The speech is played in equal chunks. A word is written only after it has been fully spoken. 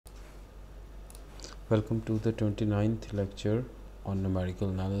Welcome to the 29th lecture on numerical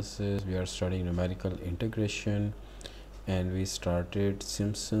analysis. We are studying numerical integration and we started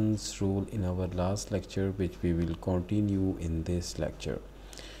Simpson's rule in our last lecture, which we will continue in this lecture.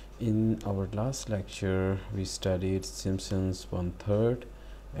 In our last lecture we studied Simpson's 1/3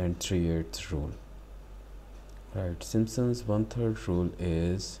 and 3/8 rule. Right, Simpson's 1/3 rule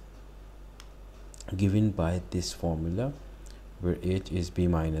is given by this formula where h is b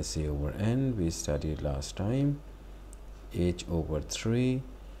minus a over n. We studied last time. H over 3,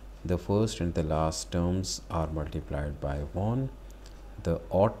 the first and the last terms are multiplied by 1. The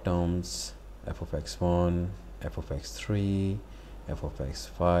odd terms f of x1, f of x3, f of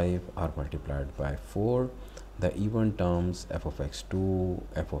x5 are multiplied by 4. The even terms f of x2,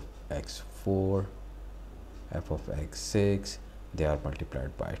 f of x4, f of x6, they are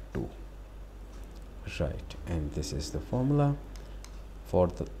multiplied by 2. Right, and this is the formula. For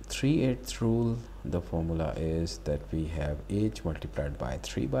the 3/8 rule, the formula is that we have h multiplied by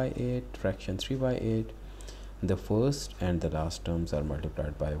 3 by 8, fraction 3 by 8. The first and the last terms are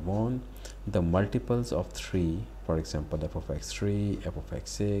multiplied by 1. The multiples of 3, for example f of x3, f of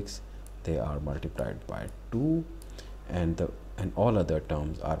x6, they are multiplied by 2, and all other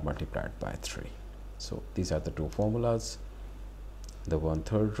terms are multiplied by 3. So these are the two formulas. The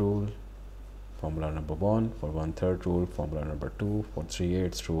 1/3 rule, formula number 1 for 1/3 rule, formula number 2 for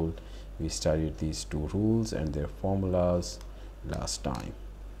 3/8 rule. We studied these two rules and their formulas last time,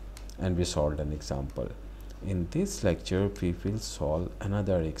 and we solved an example. In this lecture we will solve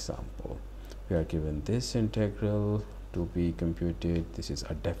another example. We are given this integral to be computed. This is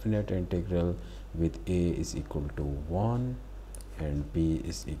a definite integral with a is equal to 1 and b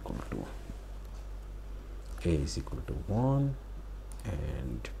is equal to 1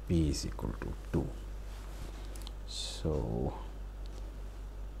 and b is equal to 2. So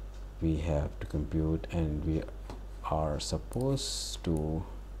we have to compute, and we are supposed to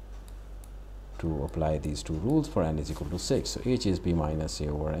apply these two rules for n is equal to 6. So h is b minus a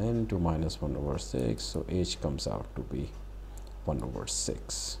over n, 2 minus 1 over 6. So h comes out to be 1 over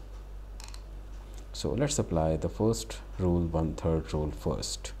 6. So let's apply the first rule, 1/3 rule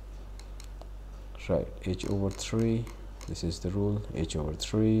first. Right, h over 3, this is the rule, h over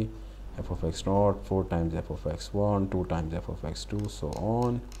 3, f of x naught, 4 times f of x1, 2 times f of x2, so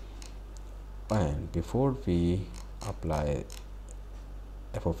on. And before we apply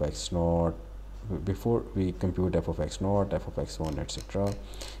f of x naught, before we compute f of x naught, f of x1, etc.,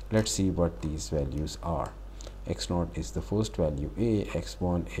 let's see what these values are. X naught is the first value a,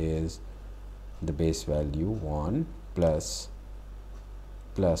 x1 is the base value 1 plus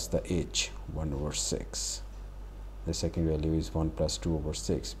the h, 1 over 6. The second value is 1 plus 2 over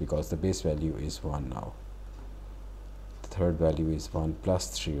 6 because the base value is 1 now. The third value is 1 plus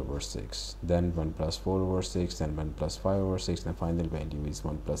 3 over 6, then 1 plus 4 over 6, then 1 plus 5 over 6, and the final value is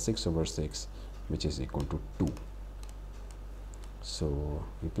 1 plus 6 over 6, which is equal to 2. So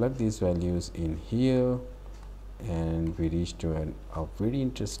we plug these values in here and we reach to a very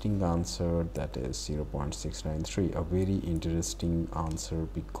interesting answer, that is 0.693. A very interesting answer,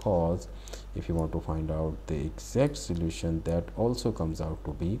 because if you want to find out the exact solution, that also comes out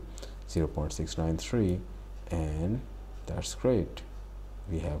to be 0.693, and that's great.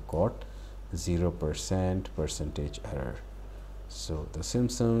 We have got 0% percentage error. So the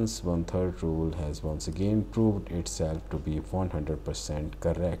Simpson's 1/3 rule has once again proved itself to be 100%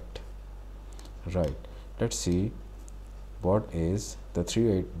 correct. Right, let's see what is the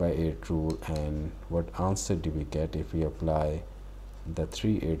 3/8 rule and what answer do we get if we apply the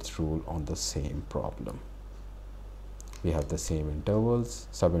 3/8 rule on the same problem. We have the same intervals,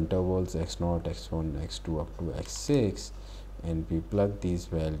 sub-intervals x0, x1, x2 up to x6, and we plug these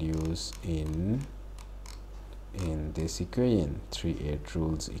values in this equation, 3/8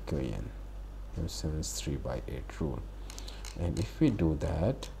 rules equation, Simpson's 3/8 rule. And if we do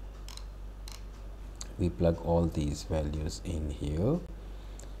that, we plug all these values in here,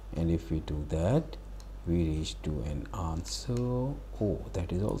 and if we do that, we reach to an answer, oh,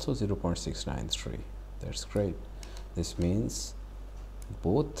 that is also 0.693. That's great. This means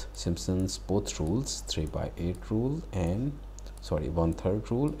both Simpson's rules, 3/8 rule and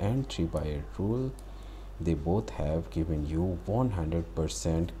 1/3 rule and 3/8 rule, they both have given you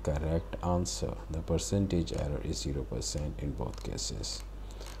 100% correct answer. The percentage error is 0% in both cases.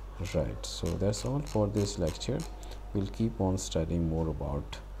 Right, so that's all for this lecture. We'll keep on studying more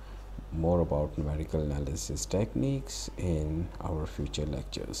about numerical analysis techniques in our future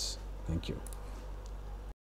lectures. Thank you.